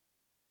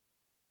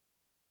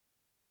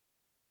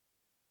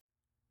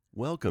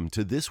Welcome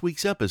to this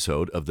week's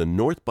episode of the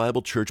North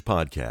Bible Church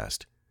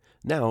Podcast.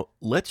 Now,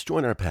 let's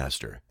join our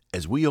pastor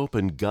as we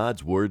open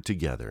God's Word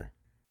together.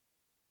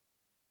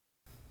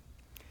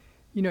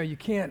 You know, you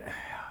can't,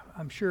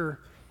 I'm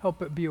sure, help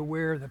but be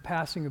aware of the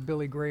passing of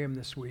Billy Graham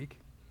this week.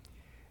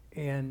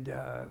 And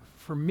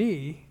for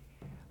me,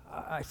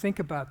 I think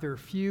about there are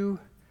few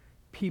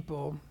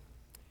people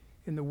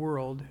in the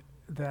world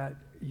that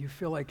you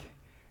feel like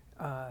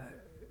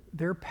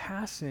their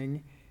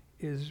passing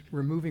is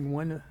removing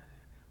one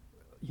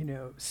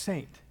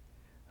saint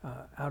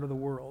out of the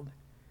world.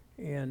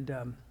 And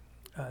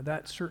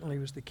that certainly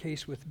was the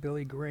case with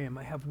Billy Graham.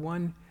 I have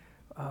one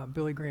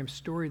Billy Graham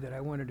story that I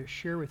wanted to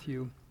share with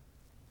you.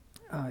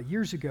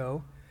 Years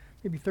ago,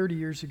 maybe 30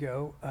 years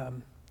ago,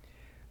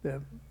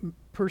 the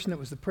person that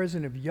was the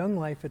president of Young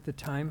Life at the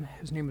time,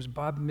 his name was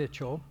Bob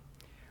Mitchell,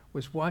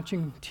 was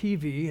watching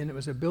TV, and it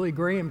was a Billy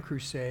Graham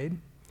crusade.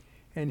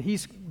 And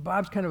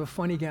Bob's kind of a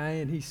funny guy,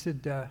 and he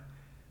said,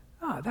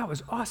 that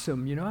was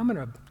awesome. You know, I'm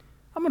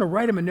gonna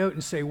write him a note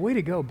and say, way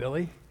to go,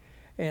 Billy.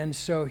 And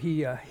so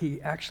he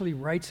actually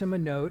writes him a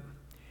note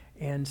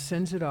and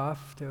sends it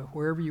off to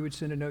wherever you would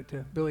send a note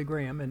to Billy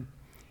Graham.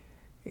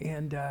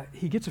 And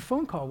he gets a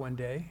phone call one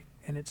day,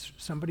 and it's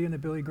somebody on the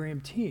Billy Graham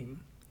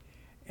team.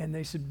 And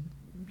they said,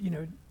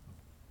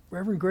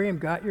 Reverend Graham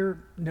got your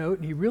note,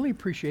 and he really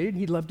appreciated it, and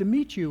he'd love to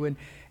meet you.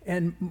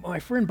 And my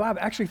friend Bob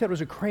actually thought it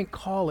was a crank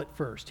call at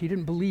first. He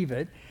didn't believe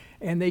it.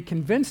 And they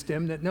convinced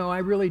him that, no, I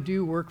really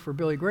do work for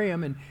Billy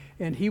Graham,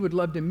 and he would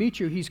love to meet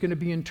you. He's going to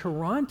be in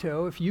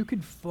Toronto. If you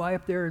could fly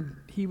up there, and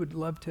he would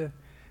love to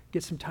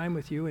get some time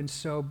with you. And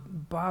so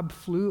Bob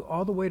flew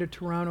all the way to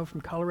Toronto from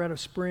Colorado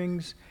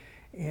Springs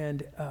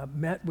and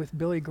met with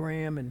Billy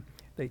Graham, and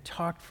they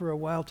talked for a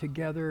while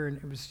together, and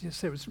it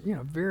was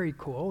very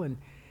cool.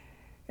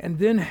 And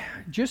then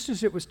just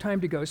as it was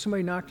time to go,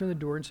 somebody knocked on the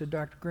door and said,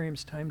 Dr. Graham,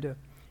 it's time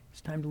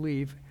to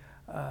leave.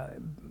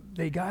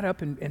 They got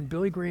up, and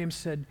Billy Graham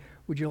said,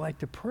 would you like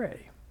to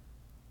pray?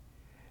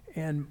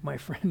 And my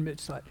friend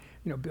Mitch thought,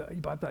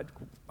 Bob thought,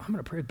 I'm going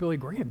to pray with Billy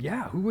Graham.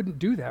 Yeah, who wouldn't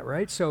do that,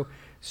 right? So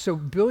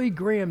Billy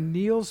Graham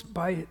kneels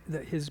by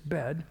his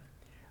bed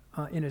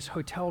in his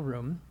hotel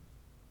room,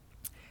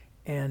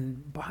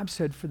 and Bob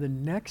said for the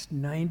next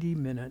 90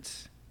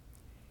 minutes,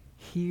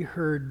 he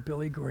heard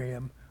Billy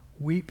Graham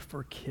weep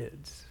for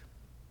kids.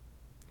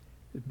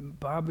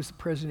 Bob was the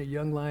president of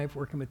Young Life,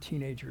 working with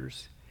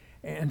teenagers.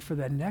 And for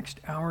the next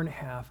hour and a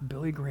half,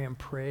 Billy Graham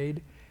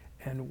prayed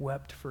and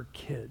wept for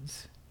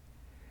kids.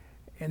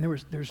 And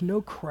there's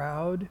no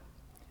crowd,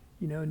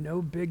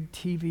 no big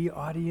TV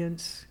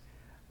audience.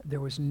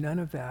 There was none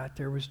of that.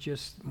 There was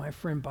just my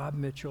friend Bob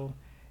Mitchell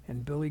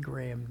and Billy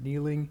Graham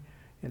kneeling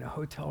in a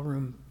hotel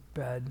room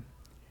bed,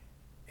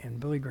 and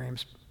Billy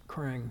Graham's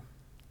crying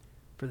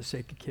for the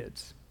sake of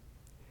kids.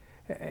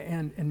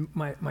 And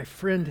my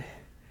friend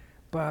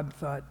Bob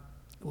thought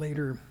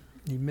later,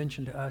 he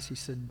mentioned to us, he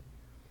said,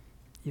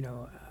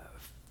 a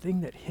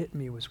thing that hit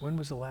me was, when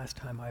was the last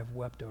time I've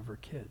wept over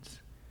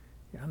kids?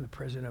 I'm the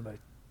president of a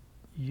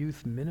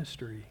youth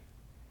ministry,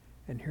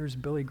 and here's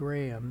Billy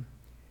Graham,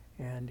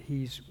 and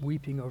he's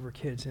weeping over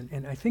kids.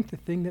 And I think the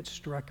thing that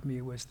struck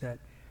me was that,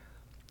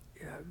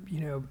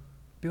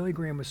 Billy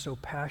Graham was so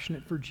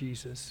passionate for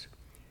Jesus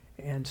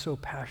and so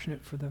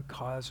passionate for the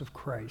cause of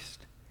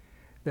Christ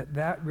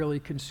that really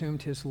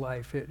consumed his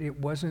life. It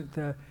wasn't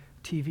the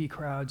TV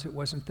crowds, it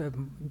wasn't the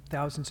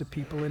thousands of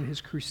people in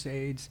his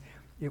crusades,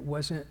 it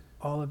wasn't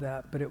all of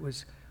that, but it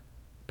was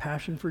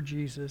passion for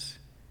Jesus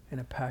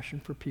and a passion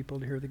for people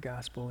to hear the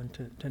gospel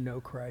and to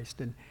know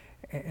Christ,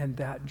 and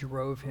that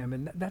drove him.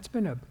 And that's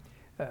been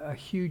a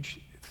huge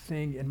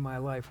thing in my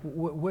life.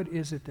 What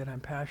is it that I'm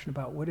passionate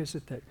about? What is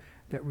it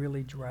that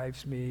really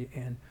drives me?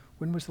 And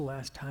when was the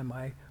last time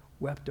I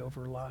wept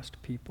over lost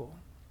people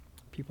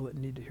that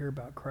need to hear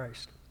about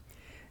Christ?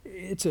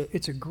 It's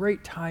a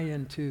great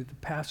tie-in to the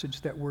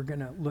passage that we're going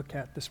to look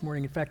at this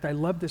morning. In fact, I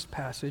love this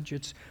passage.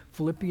 It's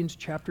Philippians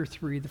chapter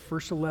 3, the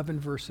first 11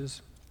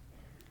 verses.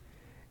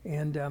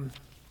 And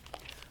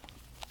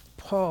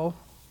Paul,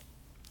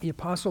 the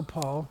Apostle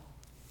Paul,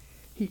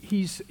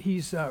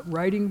 he's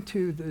writing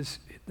to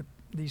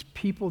these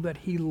people that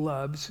he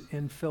loves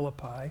in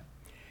Philippi,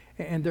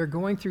 and they're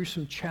going through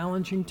some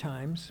challenging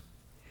times.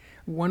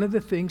 One of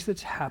the things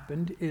that's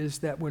happened is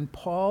that when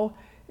Paul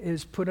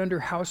is put under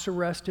house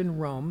arrest in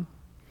Rome,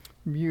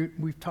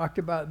 we've talked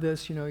about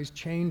this, he's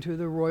chained to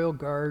the royal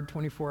guard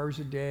 24 hours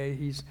a day.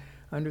 He's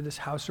under this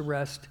house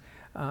arrest.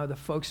 The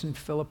folks in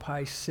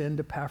Philippi send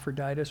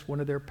Epaphroditus, one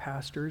of their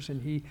pastors,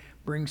 and he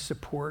brings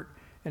support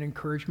and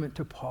encouragement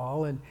to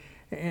Paul.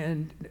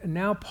 And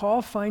now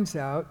Paul finds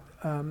out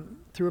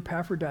through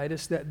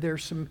Epaphroditus that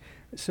there's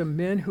some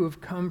men who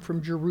have come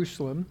from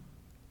Jerusalem,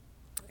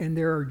 and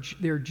there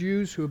are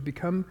Jews who have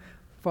become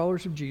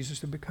followers of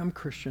Jesus, have become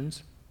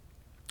Christians.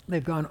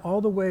 They've gone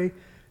all the way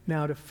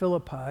now to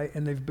Philippi,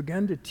 and they've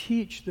begun to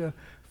teach the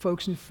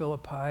folks in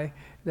Philippi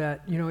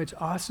that, it's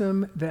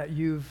awesome that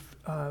you've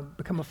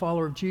become a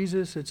follower of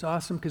Jesus. It's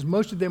awesome because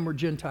most of them were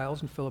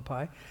Gentiles in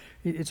Philippi.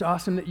 It's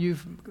awesome that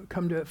you've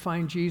come to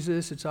find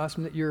Jesus. It's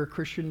awesome that you're a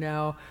Christian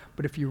now.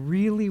 But if you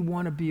really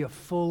want to be a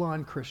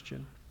full-on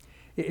Christian,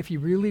 if you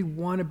really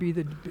want to be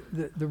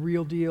the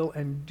real deal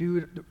and do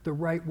it the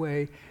right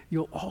way,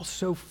 you'll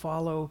also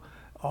follow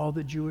all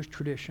the Jewish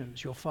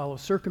traditions. You'll follow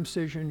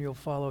circumcision, you'll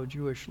follow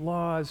Jewish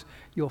laws,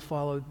 you'll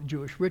follow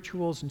Jewish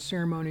rituals and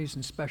ceremonies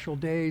and special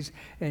days,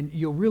 and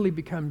you'll really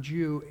become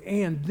Jew.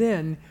 And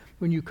then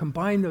when you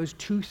combine those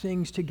two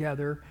things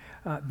together,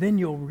 then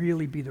you'll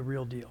really be the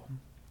real deal.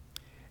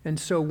 And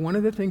so one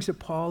of the things that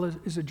Paul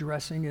is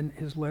addressing in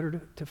his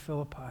letter to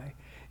Philippi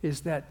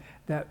is that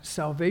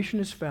salvation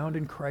is found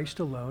in Christ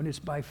alone. It's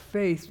by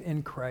faith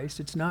in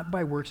Christ. It's not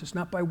by works. It's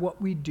not by what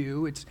we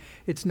do.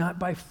 It's not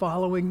by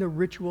following the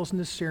rituals and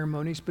the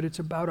ceremonies, but it's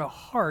about a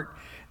heart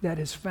that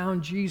has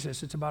found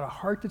Jesus. It's about a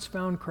heart that's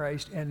found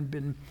Christ and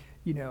been,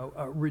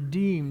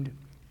 redeemed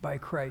by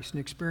Christ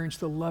and experienced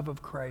the love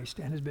of Christ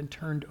and has been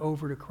turned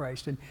over to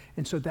Christ. And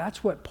so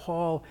that's what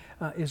Paul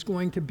is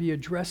going to be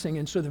addressing.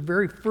 And so the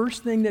very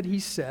first thing that he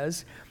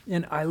says,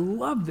 and I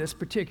love this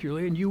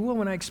particularly, and you will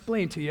when I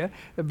explain to you,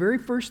 the very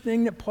first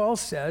thing that Paul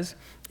says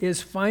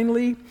is,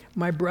 finally,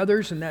 my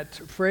brothers, and that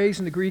phrase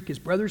in the Greek is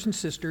brothers and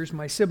sisters,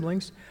 my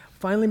siblings,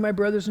 finally, my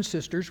brothers and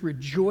sisters,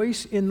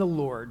 rejoice in the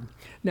Lord.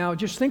 Now,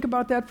 just think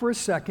about that for a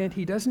second.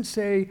 He doesn't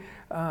say,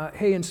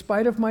 hey, in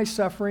spite of my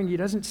suffering. He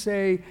doesn't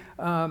say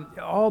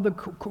all the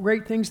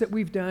great things that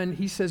we've done.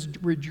 He says,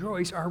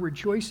 rejoice. Our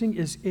rejoicing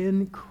is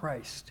in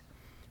Christ.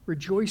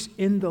 Rejoice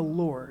in the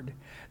Lord.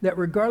 That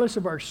regardless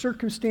of our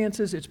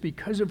circumstances, it's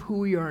because of who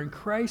we are in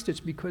Christ. It's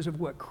because of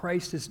what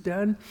Christ has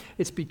done.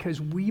 It's because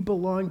we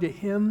belong to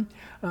him.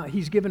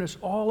 He's given us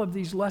all of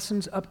these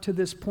lessons up to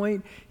this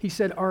point. He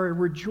said, our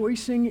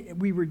rejoicing,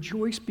 we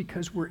rejoice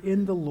because we're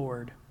in the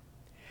Lord.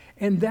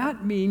 And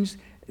that means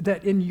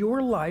that in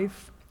your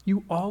life,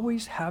 you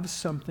always have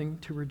something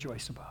to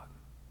rejoice about.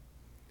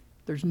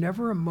 There's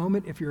never a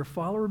moment, if you're a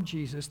follower of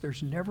Jesus,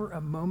 there's never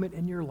a moment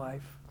in your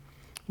life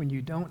when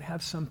you don't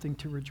have something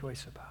to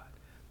rejoice about,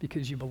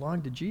 because you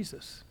belong to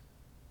Jesus.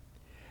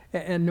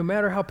 And no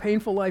matter how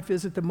painful life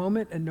is at the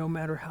moment, and no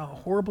matter how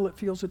horrible it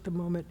feels at the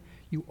moment,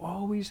 you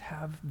always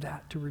have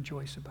that to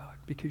rejoice about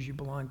because you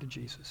belong to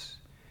Jesus.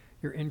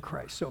 You're in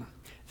Christ.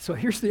 So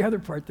here's the other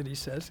part that he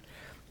says.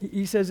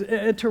 He says,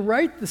 to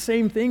write the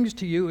same things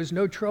to you is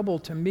no trouble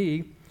to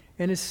me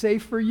and is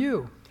safe for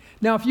you.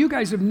 Now, if you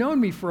guys have known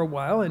me for a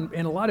while, and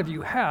a lot of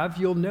you have,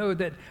 you'll know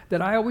that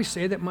I always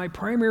say that my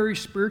primary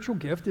spiritual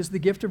gift is the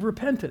gift of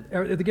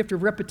the gift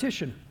of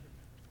repetition.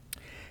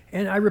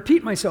 And I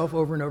repeat myself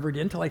over and over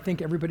again until I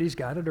think everybody's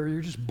got it, or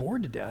you're just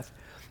bored to death.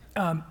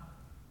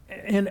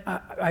 And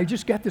I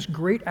just got this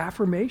great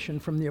affirmation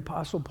from the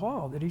Apostle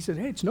Paul that he said,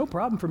 hey, it's no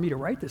problem for me to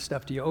write this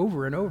stuff to you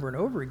over and over and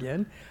over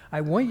again.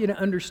 I want you to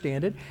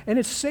understand it, and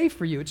it's safe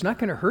for you. It's not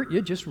going to hurt you.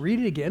 Just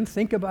read it again.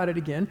 Think about it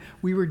again.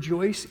 We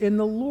rejoice in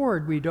the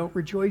Lord. We don't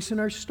rejoice in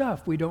our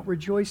stuff. We don't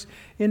rejoice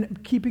in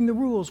keeping the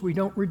rules. We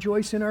don't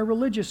rejoice in our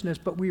religiousness,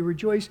 but we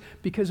rejoice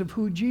because of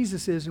who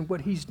Jesus is and what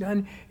he's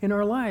done in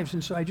our lives.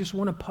 And so I just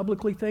want to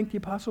publicly thank the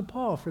Apostle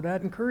Paul for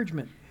that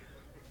encouragement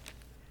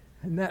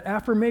and that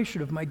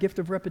affirmation of my gift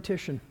of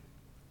repetition.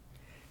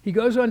 He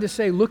goes on to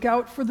say, look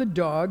out for the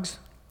dogs,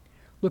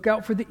 look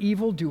out for the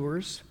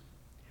evildoers,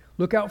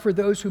 look out for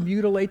those who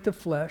mutilate the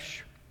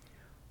flesh,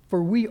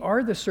 for we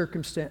are the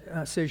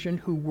circumcision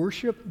who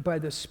worship by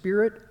the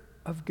Spirit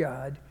of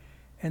God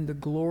and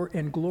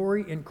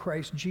glory in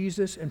Christ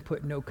Jesus and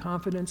put no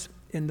confidence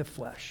in the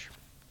flesh.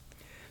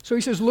 So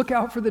he says, look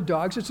out for the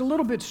dogs. It's a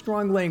little bit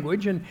strong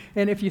language, and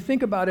if you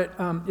think about it,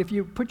 if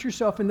you put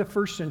yourself in the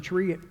first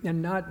century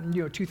and not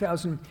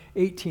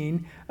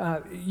 2018,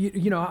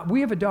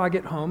 we have a dog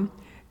at home,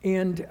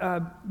 and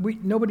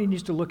nobody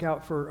needs to look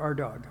out for our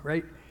dog,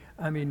 right?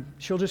 I mean,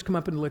 she'll just come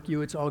up and lick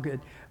you. It's all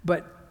good.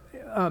 But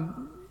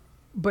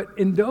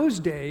in those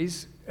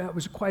days, it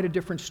was quite a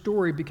different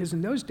story, because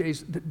in those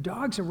days, the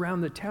dogs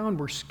around the town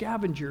were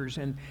scavengers,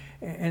 and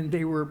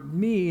they were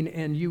mean,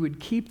 and you would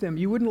keep them.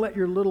 You wouldn't let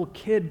your little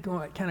kid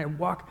go kind of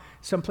walk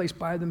someplace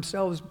by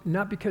themselves,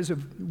 not because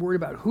of worried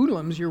about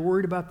hoodlums. You're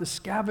worried about the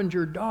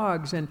scavenger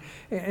dogs, and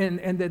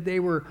that they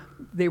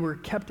were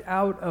kept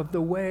out of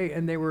the way,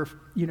 and they were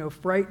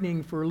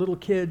frightening for little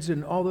kids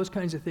and all those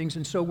kinds of things.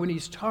 And so when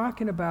he's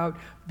talking about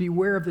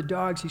beware of the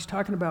dogs, he's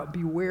talking about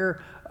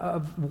beware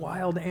of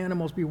wild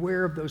animals,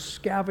 beware of those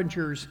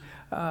scavengers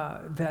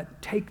that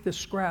take the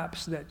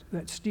scraps,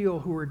 that steal,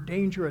 who are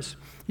dangerous.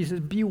 He says,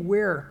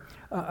 beware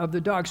of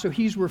the dogs. So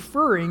he's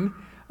referring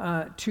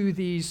to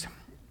these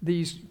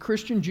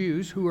Christian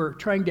Jews who are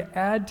trying to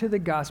add to the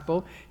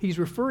gospel. He's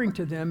referring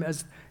to them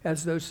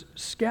as those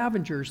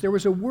scavengers. There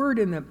was a word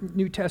in the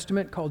New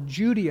Testament called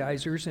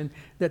Judaizers, and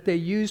that they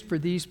used for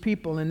these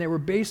people, and they were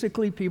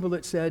basically people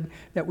that said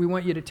that we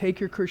want you to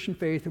take your Christian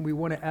faith and we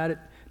want to add it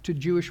to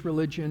Jewish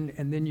religion,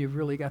 and then you've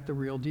really got the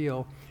real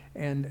deal.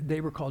 And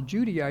they were called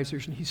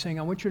Judaizers, and he's saying,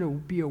 I want you to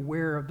be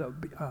aware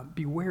of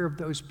beware of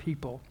those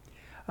people.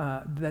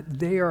 That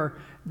they're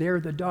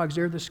the dogs,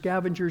 they're the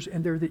scavengers,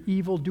 and they're the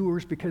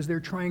evildoers because they're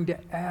trying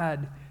to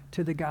add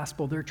to the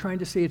gospel. They're trying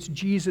to say it's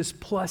Jesus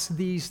plus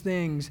these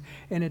things,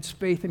 and it's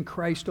faith in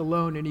Christ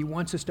alone, and he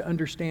wants us to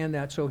understand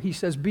that. So he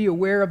says, be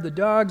aware of the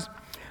dogs,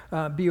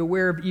 be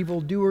aware of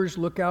evildoers,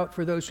 look out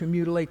for those who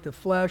mutilate the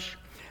flesh,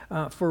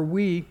 for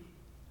we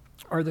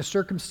are the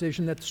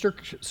circumcision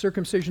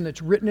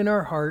that's written in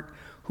our heart,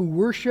 who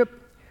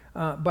worship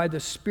by the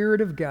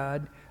Spirit of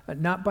God,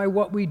 not by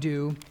what we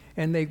do,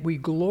 and we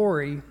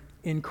glory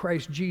in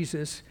Christ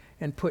Jesus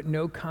and put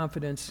no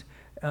confidence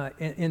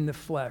in the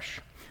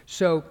flesh.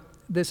 So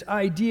this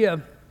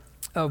idea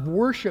of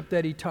worship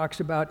that he talks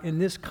about in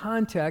this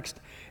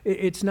context,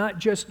 it's not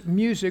just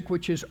music,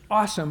 which is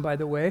awesome, by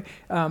the way,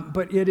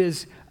 but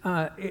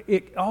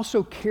it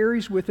also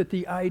carries with it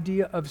the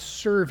idea of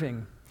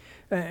serving.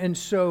 And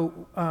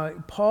so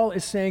Paul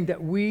is saying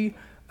that we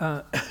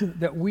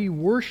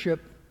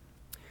worship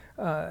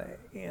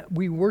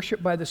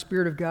by the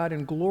Spirit of God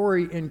and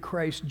glory in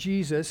Christ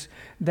Jesus,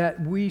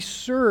 that we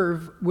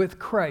serve with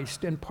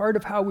Christ. And part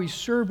of how we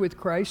serve with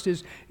Christ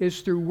is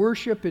through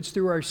worship, it's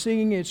through our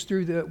singing, it's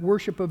through the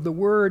worship of the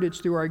Word, it's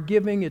through our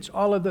giving, it's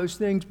all of those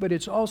things, but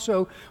it's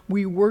also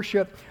we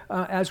worship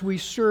as we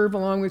serve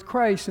along with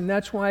Christ. And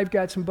that's why I've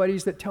got some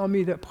buddies that tell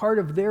me that part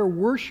of their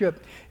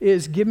worship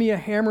is give me a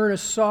hammer and a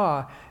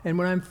saw, and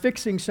when I'm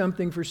fixing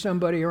something for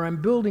somebody, or I'm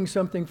building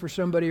something for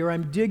somebody, or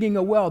I'm digging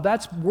a well,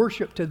 that's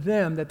worship to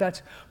them,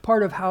 that's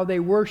part of how they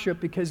worship,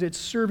 because it's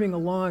serving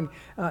along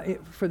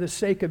for the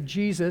sake of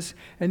Jesus.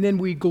 And then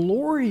we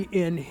glory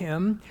in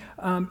him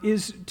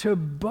is to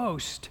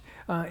boast.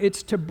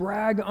 It's to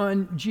brag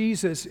on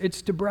Jesus.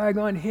 It's to brag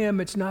on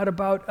him. It's not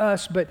about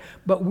us, but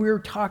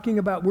we're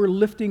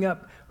lifting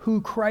up who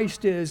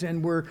Christ is,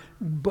 and we're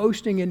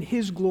boasting in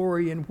his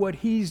glory and what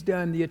he's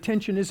done. The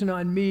attention isn't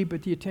on me,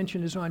 but the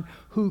attention is on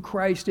who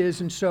Christ is.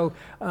 And so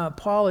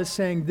Paul is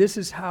saying this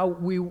is how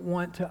we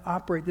want to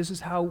operate. This is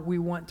how we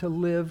want to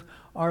live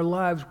our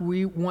lives.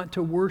 We want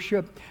to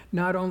worship,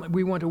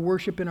 we want to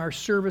worship in our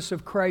service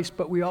of Christ,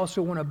 but we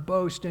also want to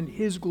boast in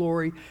his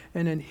glory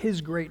and in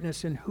his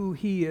greatness and who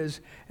he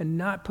is, and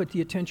not put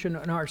the attention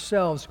on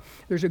ourselves.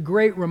 There's a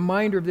great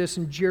reminder of this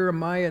in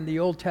Jeremiah in the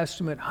Old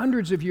Testament,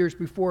 hundreds of years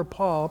before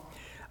Paul.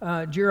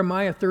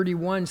 Jeremiah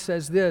 31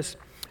 says this,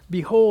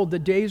 "Behold, the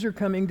days are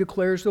coming,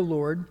 declares the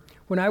Lord,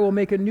 when I will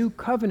make a new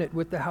covenant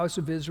with the house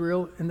of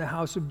Israel and the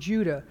house of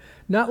Judah,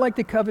 not like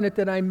the covenant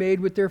that I made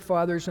with their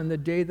fathers on the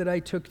day that I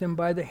took them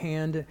by the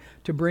hand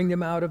to bring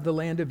them out of the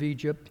land of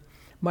Egypt,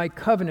 my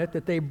covenant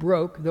that they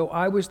broke, though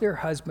I was their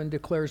husband,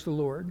 declares the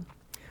Lord.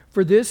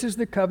 For this is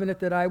the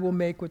covenant that I will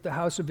make with the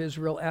house of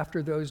Israel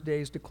after those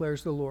days,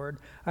 declares the Lord.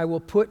 I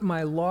will put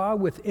my law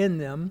within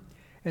them,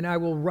 and I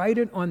will write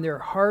it on their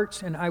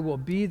hearts, and I will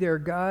be their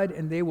God,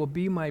 and they will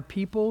be my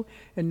people,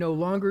 and no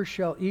longer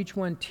shall each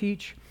one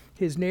teach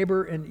his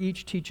neighbor and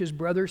each teach his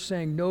brother,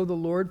 saying, Know the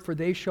Lord, for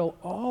they shall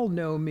all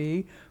know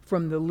me,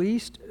 from the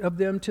least of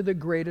them to the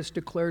greatest,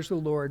 declares the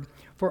Lord.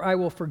 For I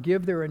will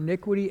forgive their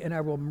iniquity, and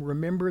I will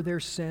remember their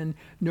sin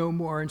no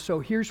more." And so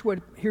here's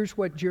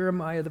what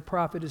Jeremiah the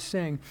prophet is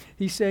saying.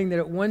 He's saying that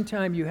at one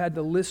time you had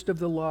the list of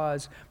the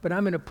laws, but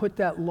I'm going to put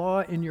that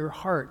law in your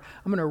heart.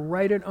 I'm going to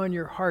write it on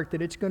your heart,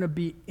 that it's going to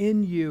be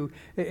in you.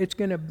 It's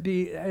going to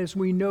be, as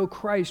we know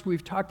Christ,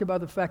 we've talked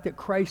about the fact that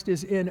Christ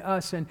is in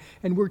us, and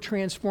we're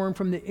transformed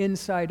from the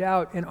inside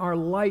out, and our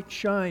light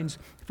shines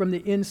from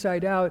the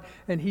inside out.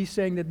 And he's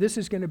saying that this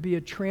is going to be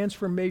a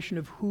transformation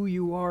of who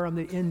you are on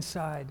the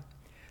inside.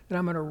 That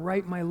I'm going to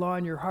write my law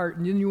in your heart.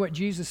 And you know what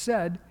Jesus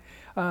said?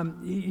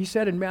 He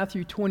said in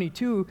Matthew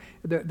 22,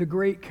 the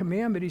great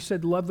commandment, he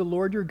said, love the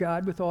Lord your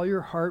God with all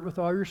your heart, with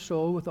all your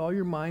soul, with all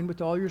your mind, with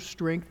all your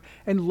strength,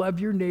 and love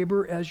your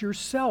neighbor as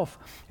yourself.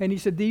 And he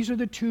said, these are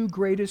the two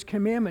greatest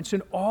commandments.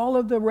 And all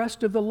of the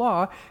rest of the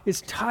law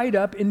is tied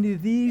up into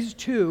these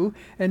two.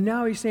 And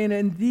now he's saying,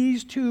 and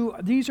these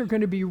are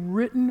going to be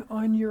written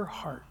on your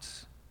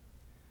hearts.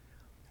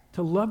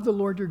 To love the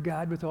Lord your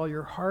God with all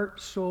your heart,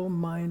 soul,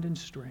 mind, and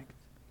strength.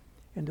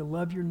 And to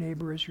love your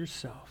neighbor as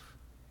yourself.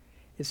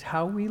 Is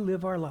how we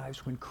live our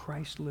lives when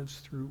Christ lives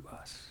through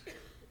us.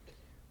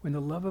 When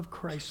the love of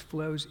Christ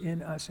flows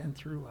in us and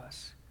through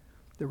us.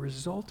 The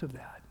result of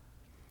that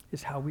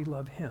is how we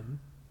love him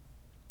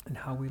and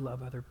how we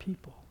love other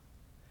people.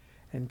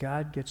 And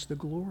God gets the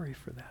glory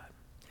for that.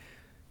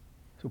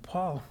 So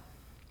Paul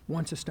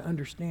wants us to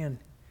understand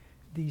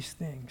these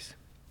things.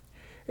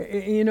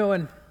 You know,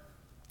 and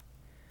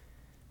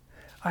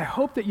I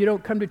hope that you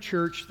don't come to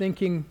church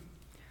thinking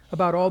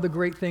about all the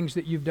great things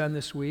that you've done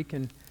this week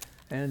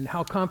and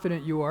how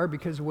confident you are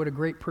because of what a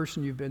great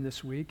person you've been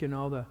this week and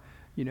all the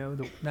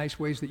nice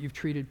ways that you've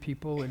treated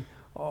people and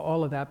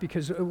all of that,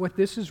 because what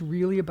this is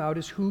really about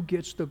is who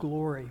gets the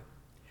glory.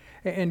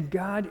 And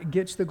God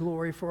gets the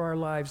glory for our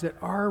lives, that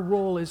our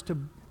role is to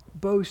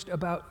boast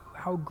about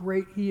how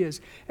great he is.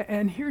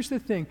 And here's the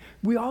thing.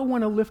 We all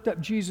want to lift up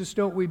Jesus,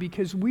 don't we?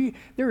 Because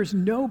there is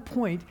no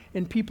point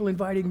in people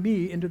inviting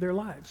me into their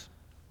lives.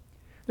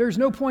 There's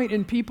no point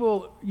in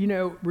people,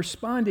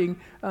 responding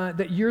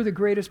that you're the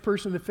greatest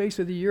person on the face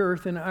of the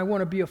earth and I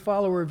want to be a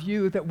follower of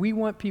you, that we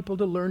want people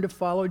to learn to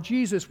follow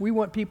Jesus. We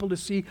want people to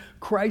see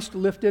Christ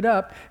lifted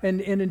up.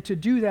 And to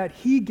do that,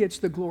 he gets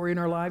the glory in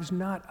our lives,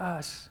 not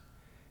us.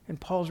 And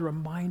Paul's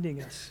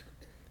reminding us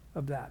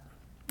of that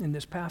in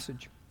this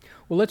passage.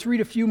 Well, let's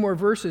read a few more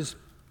verses.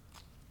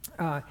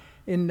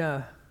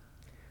 In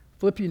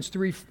Philippians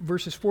 3,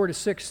 verses 4 to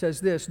 6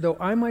 says this, "Though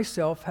I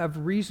myself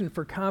have reason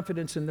for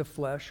confidence in the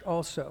flesh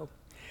also.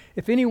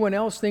 If anyone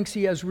else thinks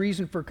he has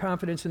reason for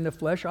confidence in the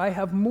flesh, I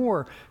have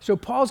more." So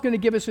Paul's going to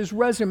give us his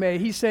resume.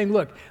 He's saying,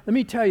 look, let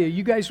me tell you,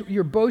 you guys,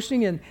 you're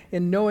boasting in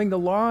knowing the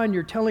law, and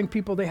you're telling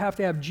people they have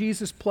to have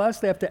Jesus plus,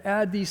 they have to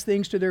add these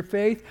things to their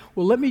faith.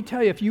 Well, let me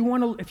tell you, if you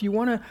want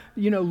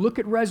to, look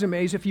at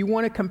resumes, if you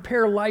want to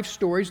compare life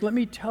stories, let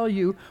me tell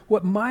you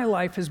what my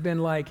life has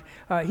been like.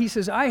 He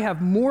says, I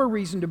have more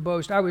reason to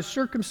boast. I was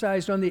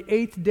circumcised on the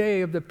 8th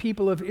day of the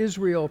people of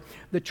Israel,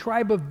 the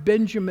tribe of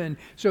Benjamin.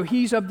 So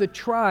he's of the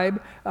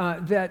tribe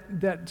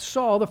that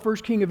Saul, the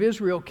first king of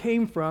Israel,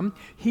 came from.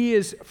 He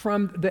is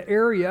from the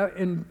area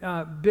in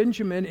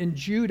Benjamin in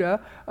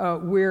Judah,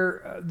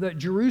 where the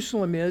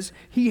Jerusalem is.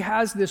 He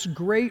has this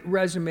great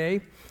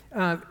resume.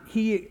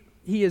 He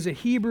is a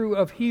Hebrew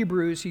of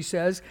Hebrews, he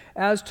says.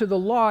 As to the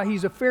law,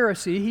 he's a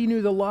Pharisee. He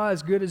knew the law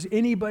as good as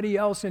anybody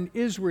else in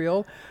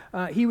Israel.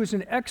 He was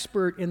an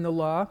expert in the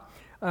law.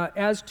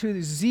 As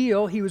to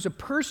zeal, he was a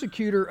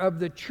persecutor of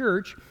the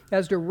church.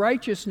 As to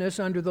righteousness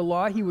under the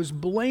law, he was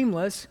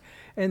blameless.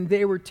 And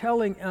they were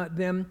telling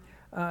them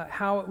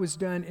how it was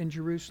done in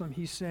Jerusalem.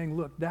 He's saying,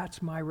 look,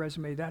 that's my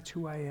resume. That's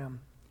who I am.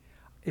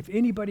 If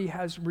anybody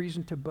has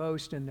reason to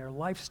boast in their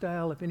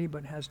lifestyle, if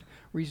anyone has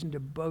reason to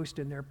boast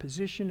in their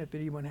position, if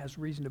anyone has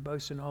reason to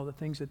boast in all the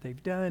things that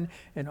they've done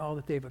and all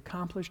that they've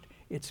accomplished,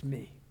 it's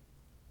me,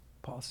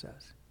 Paul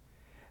says.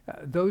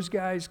 Those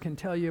guys can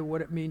tell you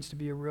what it means to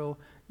be a real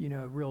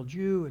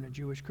Jew and a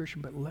Jewish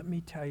Christian, but let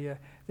me tell you,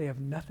 they have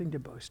nothing to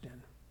boast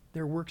in.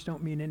 Their works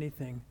don't mean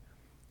anything.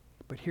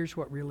 But here's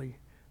what really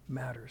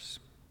matters.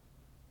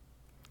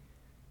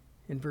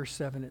 In verse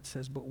 7 it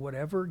says, "But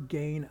whatever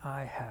gain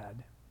I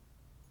had,"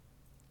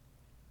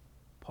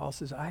 Paul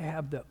says, I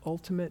have the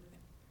ultimate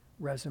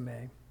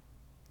resume.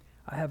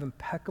 I have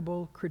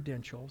impeccable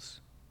credentials.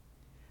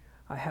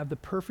 I have the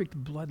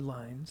perfect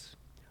bloodlines.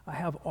 I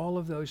have all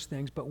of those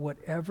things, but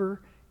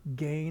whatever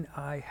gain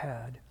I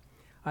had,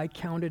 I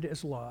counted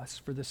as loss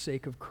for the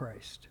sake of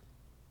Christ.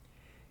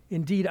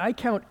 Indeed, I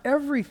count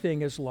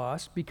everything as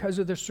loss because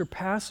of the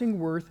surpassing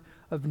worth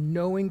of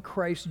knowing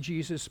Christ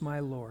Jesus my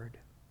Lord.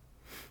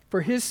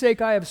 For his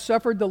sake I have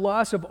suffered the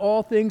loss of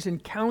all things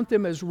and count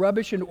them as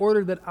rubbish in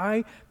order that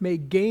I may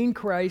gain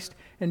Christ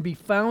and be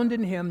found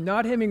in him,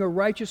 not having a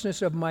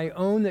righteousness of my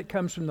own that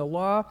comes from the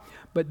law,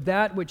 but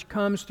that which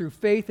comes through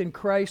faith in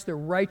Christ, the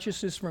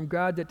righteousness from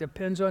God that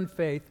depends on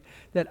faith,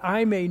 that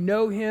I may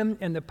know him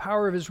and the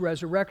power of his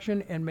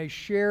resurrection and may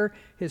share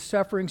his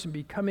sufferings and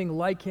becoming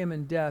like him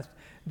in death,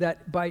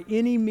 that by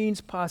any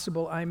means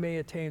possible I may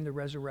attain the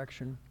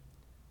resurrection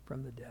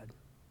from the dead.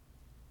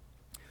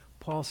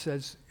 Paul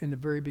says in the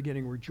very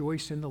beginning,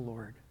 rejoice in the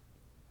Lord.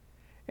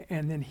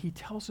 And then he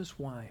tells us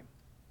why.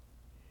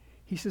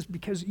 He says,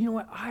 because you know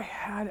what? I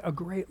had a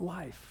great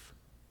life.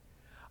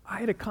 I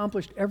had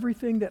accomplished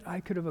everything that I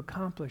could have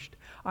accomplished.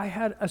 I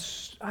had a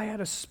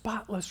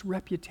spotless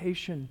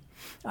reputation.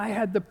 I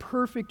had the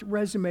perfect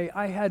resume.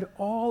 I had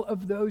all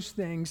of those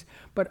things,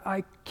 but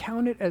I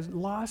count it as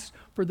loss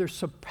for the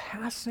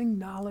surpassing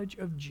knowledge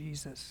of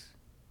Jesus.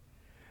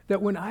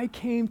 That when I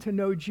came to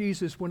know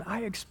Jesus, when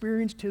I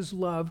experienced his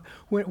love,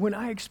 when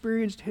I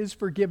experienced his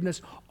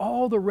forgiveness,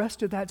 all the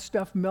rest of that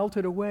stuff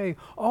melted away.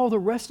 All the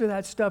rest of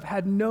that stuff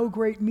had no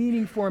great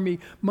meaning for me.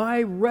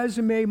 My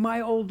resume,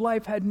 my old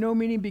life had no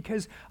meaning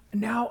because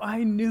now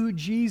I knew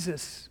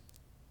Jesus.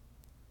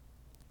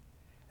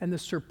 And the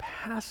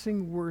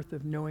surpassing worth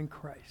of knowing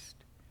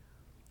Christ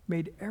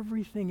made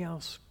everything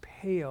else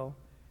pale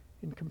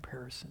in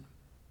comparison.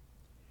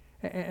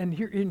 And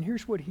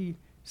here's what he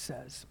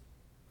says.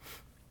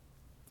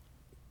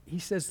 He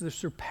says the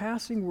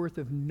surpassing worth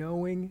of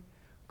knowing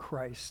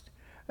Christ.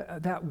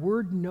 That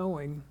word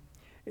knowing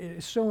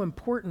is so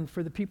important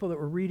for the people that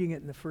were reading it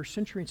in the first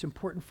century. It's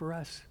important for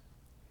us.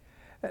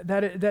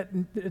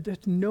 That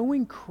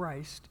knowing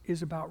Christ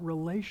is about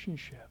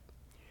relationship.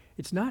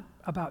 It's not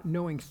about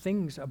knowing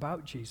things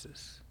about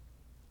Jesus.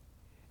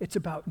 It's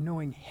about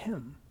knowing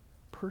him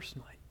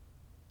personally.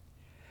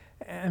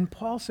 And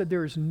Paul said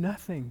there is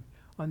nothing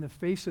on the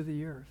face of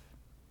the earth.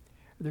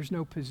 There's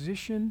no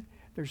position.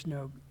 There's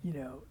no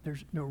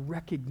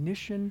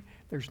recognition.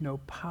 There's no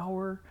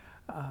power.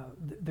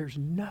 There's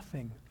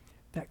nothing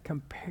that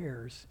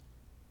compares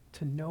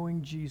to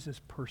knowing Jesus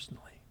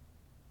personally,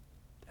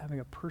 having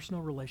a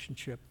personal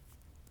relationship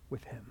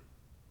with him.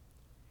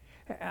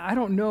 I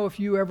don't know if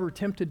you ever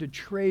attempted to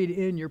trade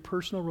in your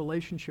personal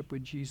relationship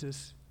with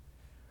Jesus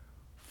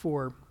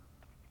for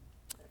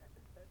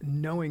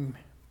knowing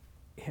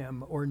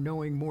him or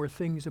knowing more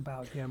things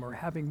about him or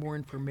having more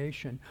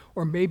information,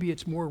 or maybe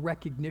it's more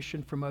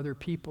recognition from other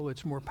people,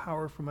 it's more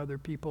power from other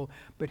people.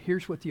 But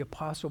here's what the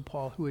Apostle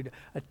Paul, who had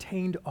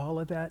attained all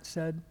of that,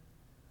 said,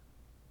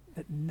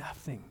 that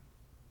nothing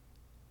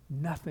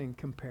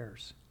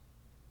compares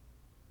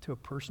to a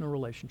personal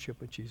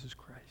relationship with Jesus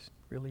Christ,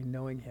 really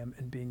knowing him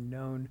and being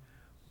known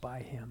by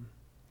him.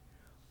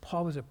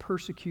 Paul was a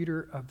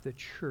persecutor of the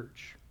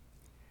church.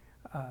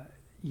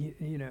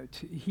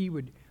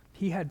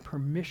 He had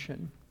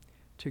permission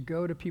to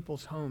go to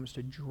people's homes,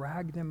 to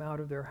drag them out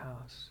of their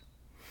house,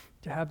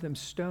 to have them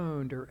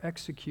stoned or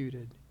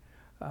executed,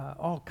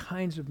 all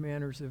kinds of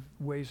manners of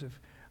ways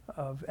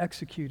of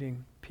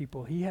executing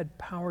people. He had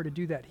power to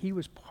do that. He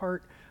was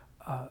part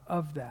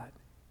of that.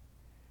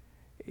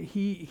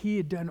 He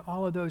had done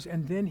all of those,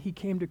 and then he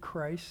came to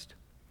Christ,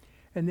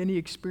 and then he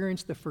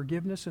experienced the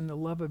forgiveness and the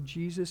love of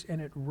Jesus,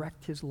 and it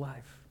wrecked his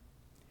life.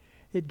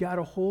 It got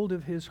a hold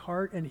of his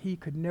heart, and he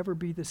could never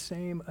be the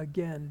same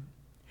again.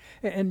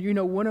 And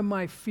one of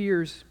my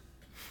fears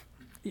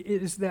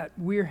is that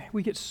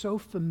we get so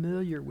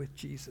familiar with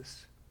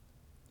Jesus.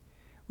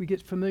 We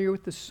get familiar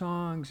with the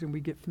songs, and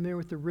we get familiar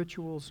with the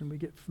rituals, and we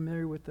get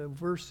familiar with the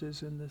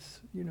verses and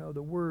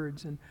the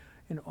words and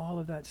all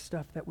of that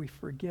stuff, that we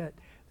forget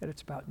that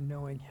it's about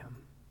knowing him,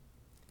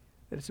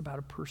 that it's about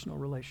a personal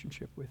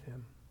relationship with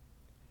him,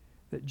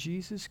 that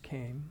Jesus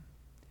came,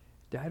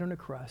 died on a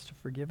cross to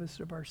forgive us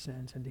of our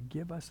sins and to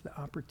give us the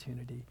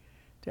opportunity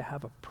to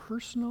have a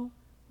personal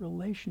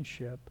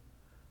relationship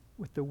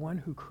with the one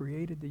who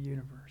created the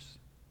universe.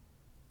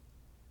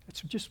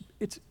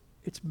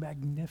 It's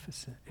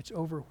magnificent. It's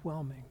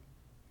overwhelming.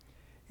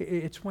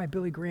 It's why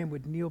Billy Graham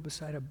would kneel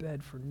beside a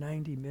bed for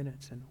 90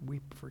 minutes and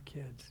weep for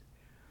kids.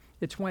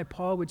 It's why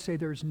Paul would say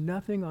there's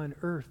nothing on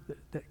earth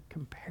that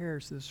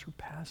compares to the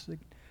surpassing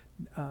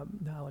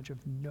knowledge of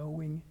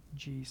knowing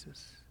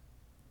Jesus.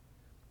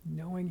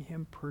 Knowing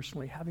him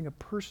personally, having a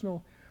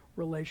personal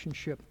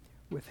relationship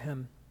with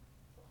him.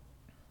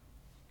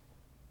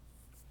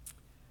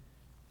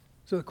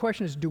 So the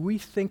question is, do we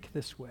think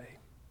this way?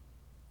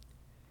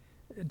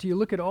 Do you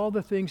look at all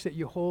the things that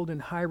you hold in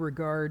high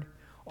regard,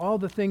 all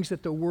the things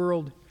that the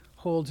world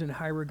holds in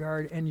high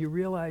regard, and you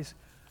realize,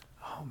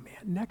 oh man,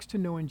 next to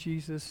knowing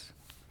Jesus,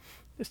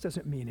 this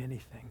doesn't mean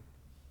anything.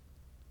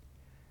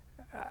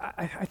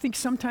 I think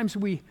sometimes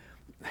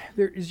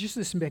there is just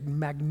this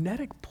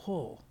magnetic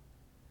pull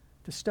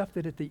to stuff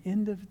that at the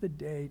end of the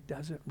day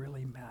doesn't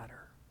really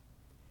matter.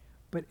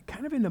 But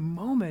kind of in the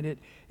moment,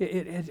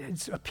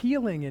 it's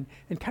appealing, and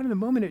kind of the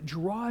moment it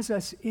draws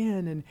us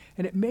in, and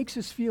it makes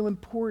us feel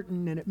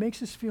important, and it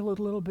makes us feel a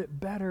little bit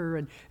better,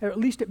 and at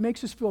least it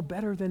makes us feel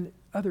better than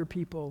other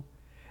people.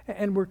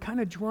 And we're kind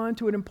of drawn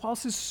to it, and Paul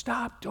says,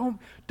 stop, don't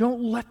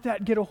let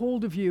that get a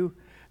hold of you,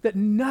 that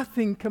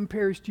nothing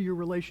compares to your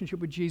relationship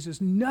with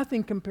Jesus.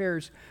 Nothing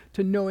compares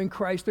to knowing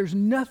Christ. There's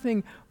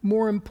nothing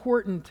more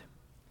important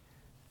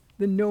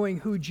than knowing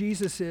who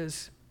Jesus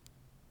is.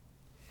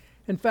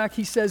 In fact,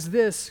 he says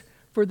this,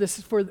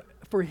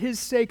 for his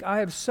sake I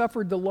have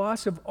suffered the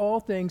loss of all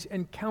things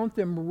and count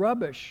them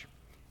rubbish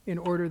in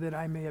order that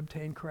I may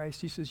obtain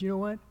Christ. He says, you know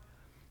what?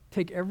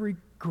 Take every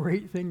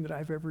great thing that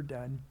I've ever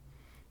done,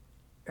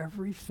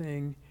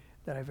 everything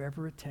that I've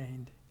ever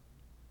attained,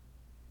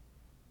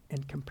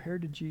 and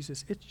compared to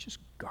Jesus, it's just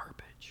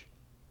garbage.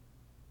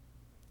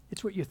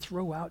 It's what you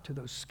throw out to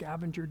those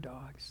scavenger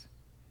dogs.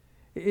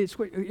 It's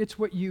what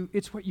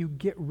you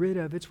get rid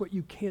of. It's what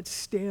you can't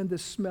stand the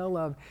smell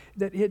of.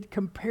 That it,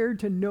 compared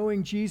to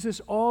knowing Jesus,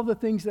 all the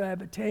things that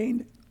I've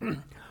attained,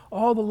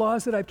 all the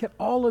laws that I've kept,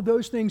 all of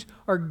those things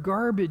are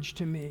garbage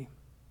to me.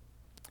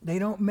 They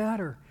don't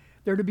matter.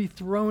 They're to be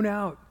thrown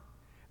out.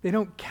 They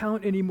don't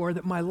count anymore.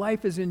 That my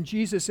life is in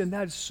Jesus, and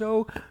that's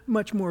so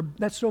much more.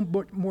 That's so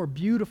much more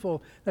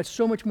beautiful. That's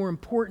so much more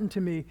important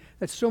to me.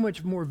 That's so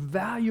much more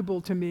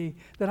valuable to me.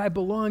 That I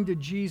belong to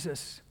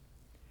Jesus.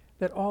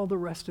 That all the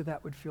rest of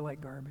that would feel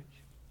like garbage.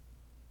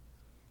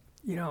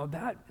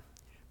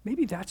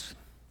 Maybe that's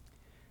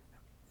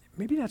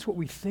what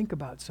we think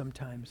about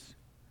sometimes.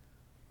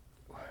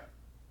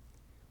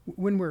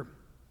 When we're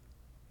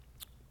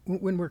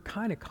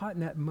kind of caught in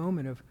that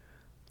moment of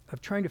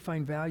trying to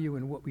find value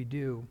in what we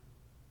do,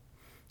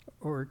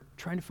 or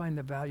trying to find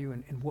the value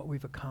in what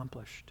we've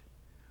accomplished,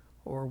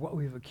 or what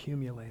we've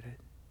accumulated,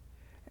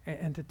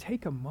 and to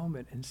take a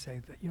moment and say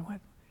that, you know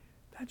what,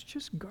 that's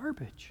just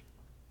garbage.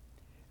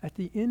 At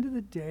the end of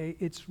the day,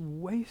 it's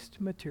waste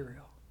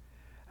material.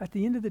 At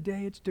the end of the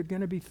day, it's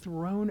going to be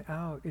thrown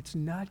out. It's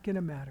not going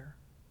to matter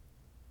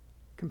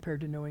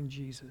compared to knowing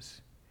Jesus.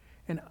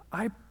 And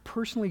I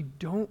personally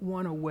don't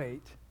want to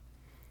wait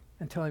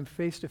until I'm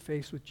face to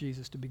face with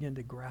Jesus to begin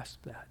to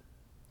grasp that.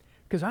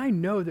 Because I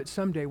know that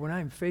someday when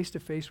I'm face to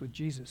face with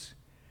Jesus,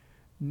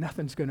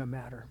 nothing's going to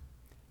matter.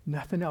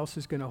 Nothing else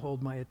is going to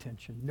hold my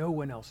attention. No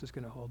one else is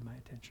going to hold my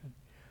attention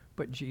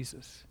but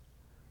Jesus.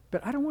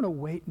 But I don't want to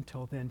wait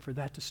until then for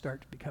that to start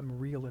to become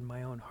real in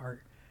my own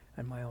heart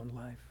and my own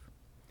life.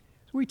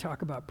 So we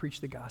talk about preach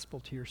the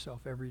gospel to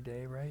yourself every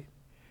day, right?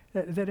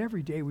 That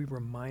every day we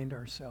remind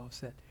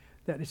ourselves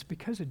that it's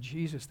because of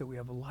Jesus that we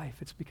have life.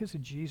 It's because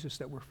of Jesus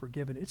that we're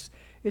forgiven.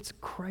 It's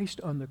Christ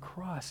on the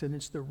cross, and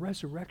it's the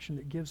resurrection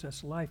that gives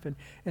us life.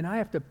 And I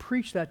have to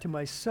preach that to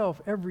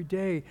myself every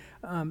day,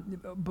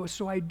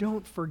 so I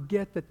don't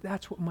forget that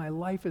that's what my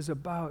life is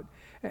about.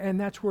 And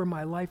that's where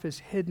my life is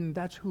hidden.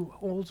 That's who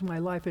holds my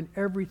life, and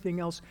everything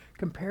else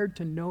compared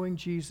to knowing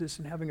Jesus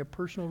and having a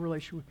personal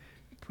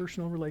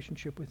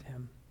relationship with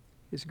him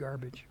is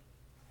garbage.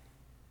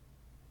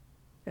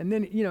 And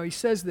then, he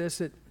says this,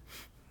 that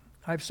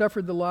I've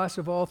suffered the loss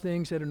of all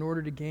things that in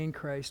order to gain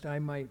Christ, I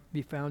might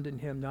be found in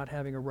him, not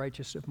having a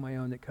righteousness of my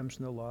own that comes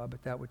from the law,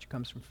 but that which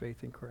comes from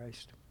faith in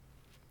Christ,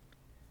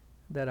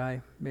 that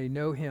I may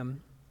know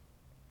him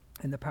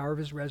and the power of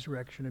his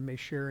resurrection and may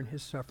share in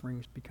his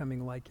sufferings,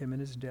 becoming like him in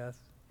his death.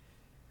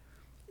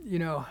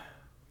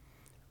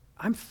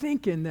 I'm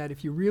thinking that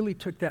if you really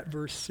took that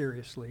verse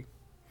seriously,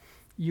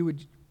 you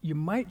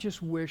might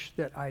just wish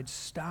that I'd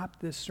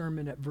stopped this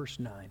sermon at verse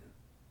 9.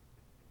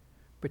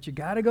 But you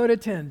got to go to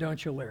 10,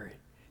 don't you, Larry?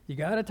 You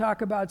got to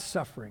talk about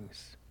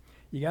sufferings.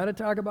 You got to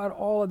talk about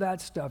all of that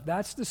stuff.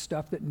 That's the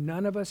stuff that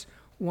none of us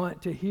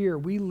want to hear.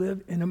 We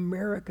live in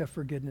America,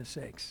 for goodness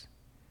sakes.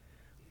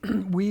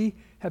 We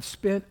have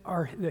spent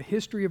the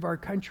history of our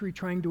country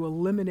trying to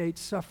eliminate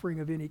suffering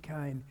of any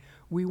kind.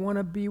 We want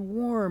to be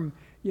warm.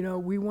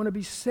 We want to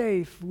be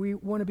safe. We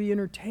want to be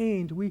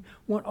entertained. We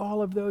want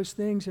all of those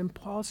things. And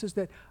Paul says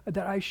that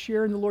I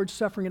share in the Lord's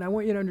suffering. And I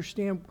want you to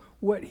understand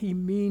what he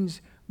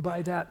means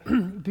by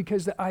that,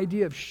 because the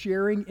idea of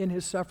sharing in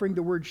his suffering,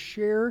 the word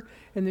share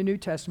in the New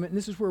Testament, and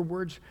this is where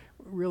words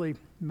really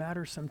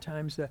matter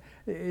sometimes,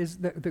 is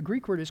the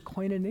Greek word is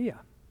koinonia.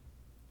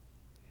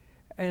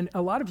 And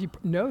a lot of you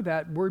know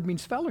that word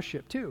means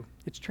fellowship too.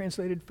 It's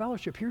translated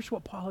fellowship. Here's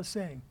what Paul is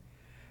saying,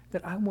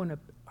 that I want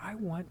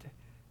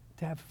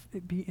to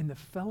be in the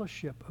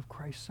fellowship of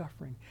Christ's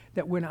suffering.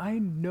 That when I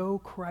know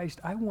Christ,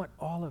 I want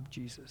all of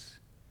Jesus.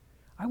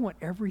 I want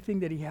everything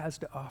that he has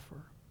to offer.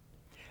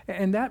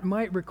 And that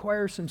might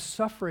require some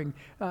suffering.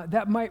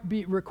 That might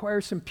require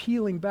some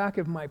peeling back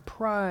of my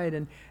pride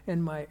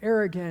and my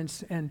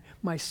arrogance and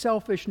my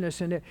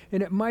selfishness. And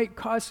it might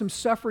cause some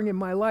suffering in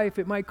my life.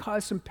 It might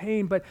cause some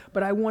pain. But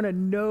I want to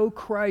know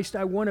Christ.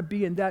 I want to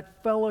be in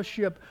that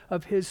fellowship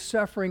of his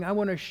suffering. I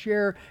want to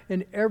share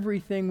in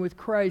everything with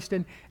Christ.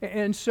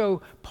 And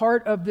so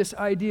part of this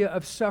idea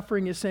of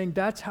suffering is saying,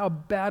 that's how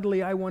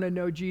badly I want to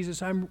know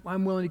Jesus. I'm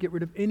willing to get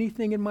rid of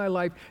anything in my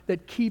life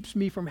that keeps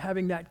me from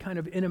having that kind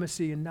of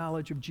intimacy and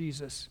knowledge of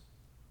Jesus.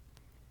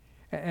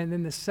 And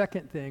then the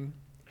second thing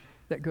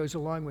that goes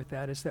along with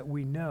that is that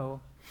we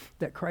know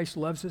that Christ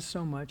loves us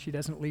so much, he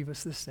doesn't leave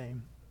us the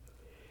same.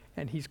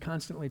 And he's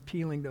constantly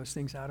peeling those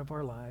things out of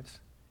our lives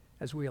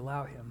as we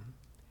allow him,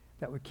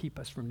 that would keep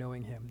us from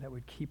knowing him, that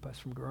would keep us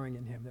from growing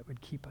in him, that would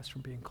keep us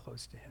from being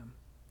close to him.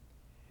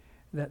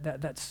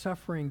 That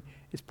suffering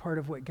is part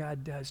of what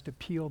God does to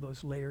peel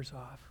those layers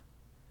off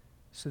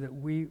so that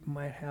we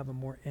might have a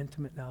more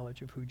intimate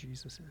knowledge of who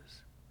Jesus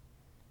is,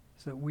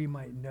 so that we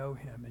might know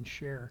him and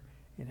share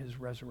in his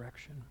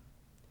resurrection.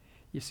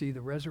 You see,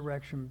 the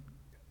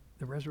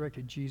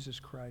resurrected Jesus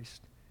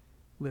Christ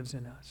lives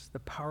in us. The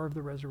power of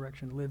the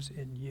resurrection lives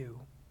in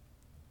you.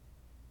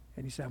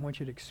 And he said, I want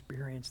you to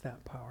experience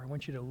that power. I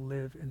want you to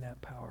live in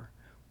that power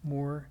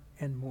more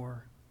and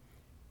more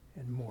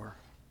and more.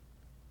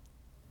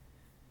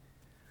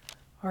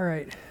 All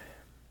right.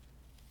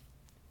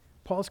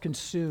 Paul's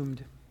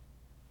consumed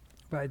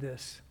by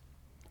this.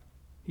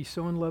 He's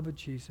so in love with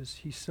Jesus.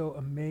 He's so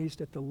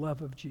amazed at the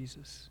love of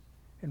Jesus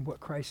and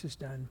what Christ has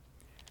done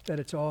that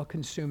it's all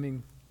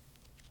consuming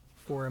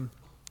for him.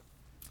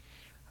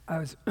 I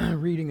was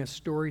reading a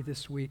story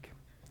this week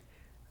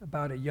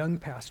about a young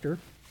pastor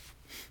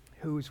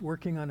who's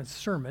working on a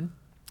sermon.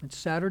 It's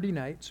Saturday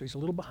night, so he's a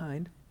little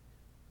behind.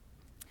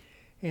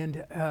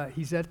 And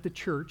he's at the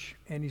church,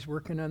 and he's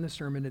working on the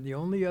sermon, and the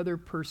only other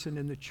person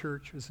in the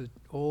church was an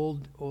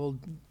old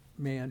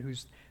man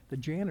who's the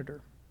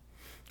janitor.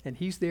 And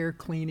he's there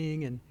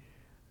cleaning and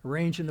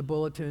arranging the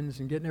bulletins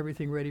and getting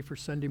everything ready for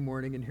Sunday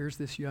morning. And here's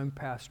this young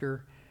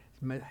pastor.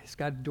 He's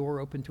got a door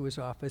open to his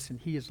office, and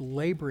he is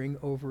laboring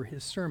over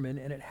his sermon,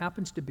 and it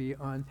happens to be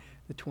on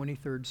the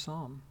 23rd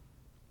Psalm.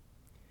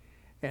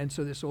 And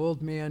so this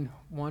old man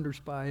wanders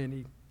by, and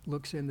he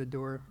looks in the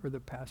door where the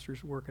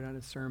pastor's working on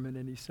his sermon,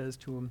 and he says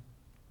to him,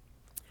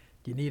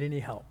 do you need any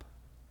help?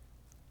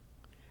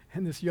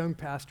 And this young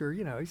pastor,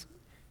 he's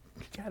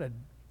got a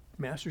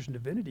master's in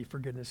divinity, for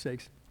goodness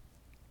sakes.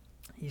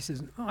 He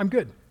says, oh, I'm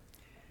good.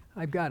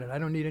 I've got it. I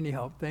don't need any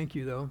help. Thank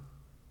you, though.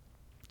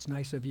 It's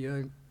nice of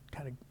you.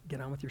 Kind of get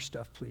on with your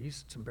stuff,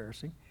 please. It's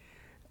embarrassing.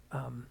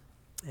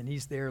 And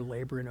he's there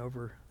laboring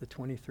over the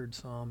 23rd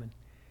Psalm.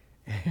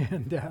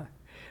 And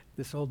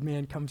this old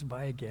man comes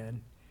by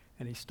again,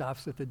 and he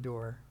stops at the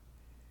door.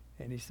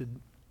 And he said,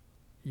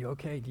 you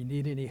okay? Do you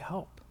need any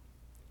help?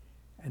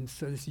 And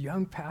so this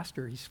young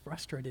pastor, he's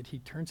frustrated. He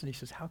turns and he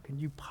says, how can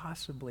you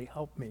possibly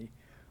help me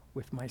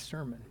with my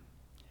sermon?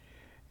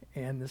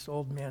 And this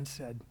old man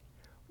said,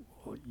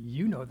 well,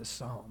 you know the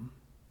psalm,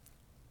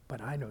 but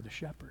I know the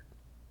shepherd.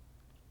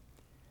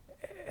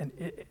 And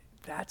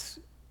that's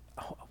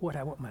what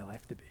I want my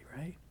life to be,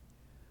 right?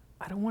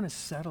 I don't want to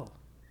settle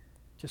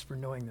just for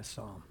knowing the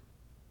psalm,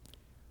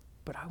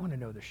 but I want to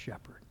know the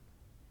shepherd.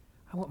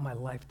 I want my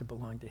life to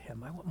belong to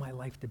him. I want my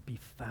life to be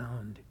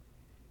found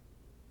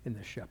in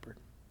the shepherd.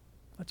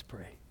 Let's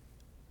pray.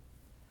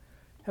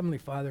 Heavenly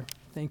Father,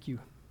 thank you.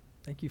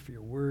 Thank you for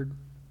your word.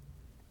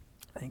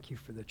 Thank you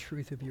for the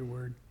truth of your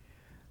word.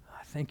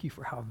 Thank you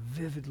for how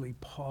vividly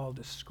Paul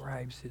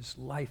describes his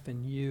life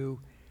in you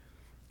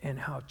and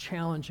how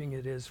challenging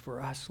it is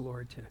for us,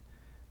 Lord,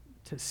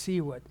 to see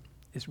what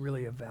is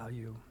really of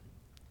value,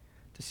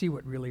 to see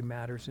what really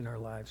matters in our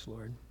lives,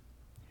 Lord.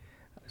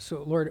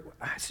 So, Lord,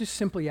 I just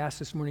simply ask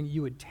this morning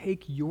you would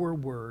take your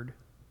word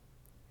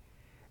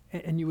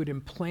and you would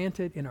implant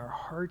it in our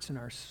hearts and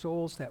our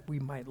souls that we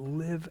might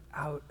live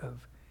out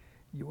of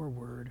your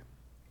word,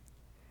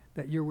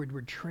 that your word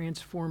would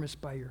transform us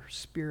by your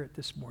Spirit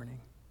this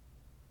morning.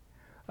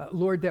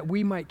 Lord, that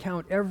we might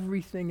count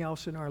everything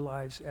else in our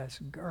lives as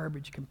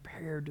garbage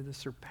compared to the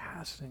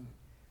surpassing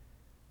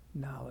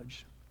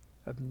knowledge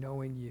of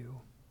knowing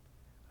you,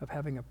 of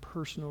having a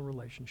personal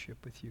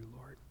relationship with you,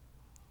 Lord.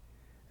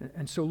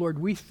 And so, Lord,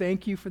 we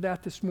thank you for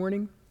that this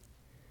morning.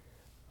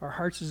 Our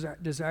heart's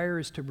desire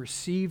is to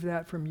receive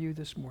that from you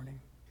this morning.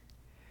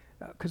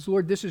 Because,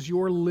 Lord, this is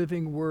your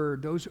living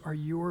word. Those are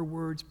your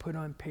words put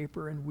on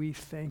paper, and we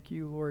thank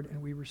you, Lord,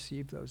 and we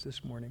receive those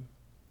this morning.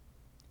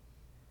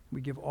 We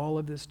give all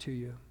of this to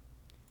you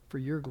for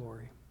your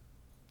glory.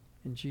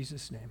 In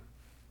Jesus' name,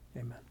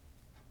 amen.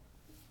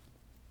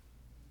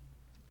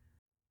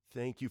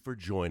 Thank you for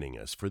joining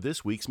us for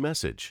this week's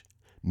message.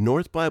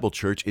 North Bible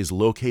Church is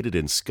located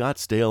in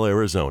Scottsdale,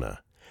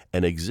 Arizona,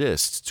 and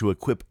exists to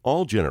equip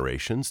all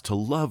generations to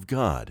love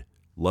God,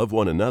 love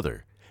one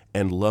another,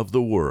 and love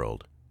the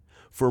world.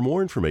 For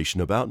more information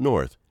about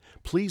North,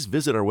 please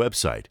visit our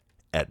website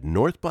at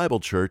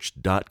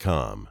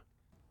northbiblechurch.com.